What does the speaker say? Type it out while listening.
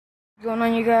What's going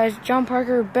on, you guys? John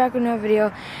Parker back with another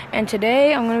video, and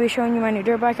today I'm going to be showing you my new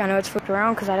dirt bike. I know it's flipped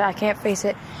around because I can't face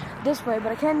it this way,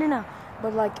 but I can do now.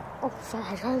 But like, oh sorry,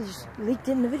 I kind of just leaked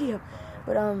it in the video.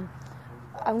 But I'm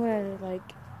going to like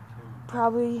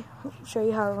probably show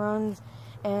you how it runs,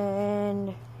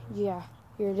 and yeah,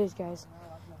 here it is, guys.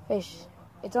 It's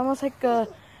almost like a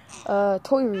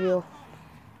toy reveal.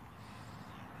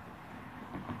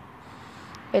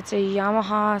 It's a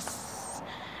Yamaha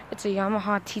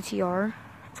TTR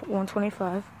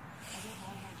 125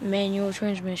 manual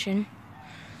transmission.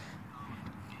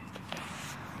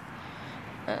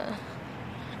 And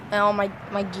all my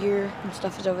gear and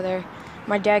stuff is over there.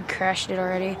 My dad crashed it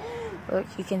already. Look,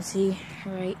 you can see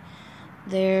right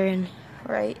there and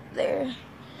right there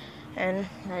and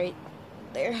right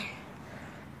there.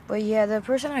 But yeah, the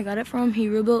person I got it from, he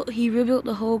rebuilt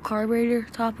the whole carburetor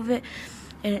top of it,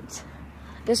 and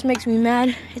this makes me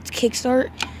mad. It's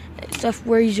kickstart. Stuff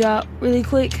wears out really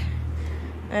quick,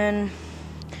 and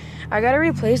I gotta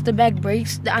replace the back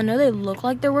brakes. I know they look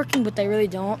like they're working, but they really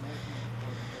don't.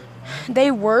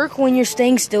 They work when you're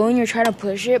staying still and you're trying to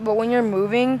push it, but when you're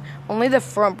moving, only the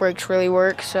front brakes really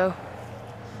work. So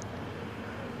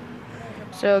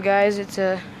guys, it's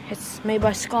made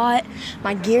by Scott.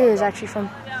 My gear is actually from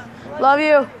Love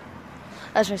You.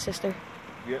 That's my sister.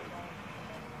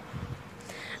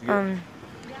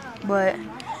 But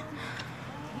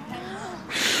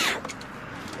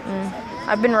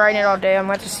I've been riding it all day. I'm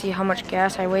about to see how much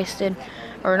gas I wasted,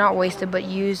 or not wasted, but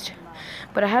used.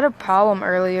 But I had a problem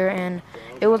earlier, and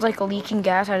it was like leaking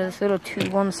gas out of this little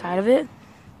tube on the side of it.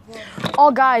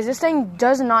 Oh, guys, this thing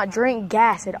does not drink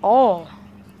gas at all.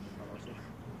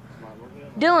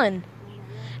 Dylan,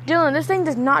 this thing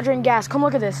does not drink gas. Come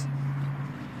look at this.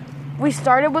 We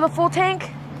started with a full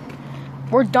tank.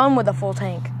 We're done with a full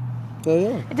tank. Oh,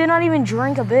 yeah. It did not even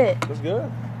drink a bit. That's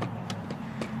good.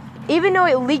 Even though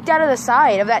it leaked out of the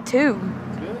side of that tube.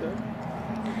 That's good.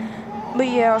 But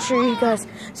yeah, I'll show you guys.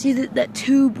 See that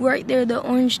tube right there, the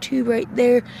orange tube right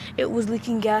there? It was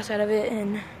leaking gas out of it,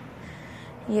 and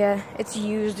yeah, it's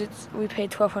used. We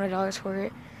paid $1,200 for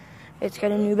it. It's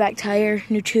got a new back tire,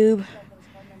 new tube.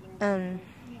 The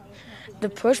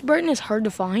push button is hard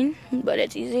to find, but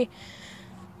it's easy.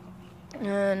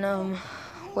 And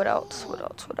what else?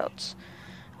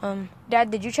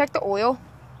 Dad, did you check the oil?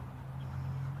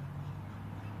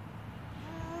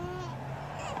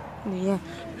 Yeah,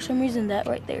 for some reason that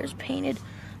right there is painted,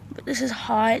 but this is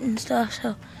hot and stuff,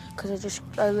 so because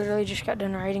I literally just got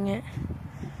done riding it.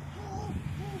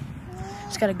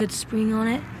 It's got a good spring on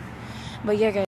it. But yeah, guys.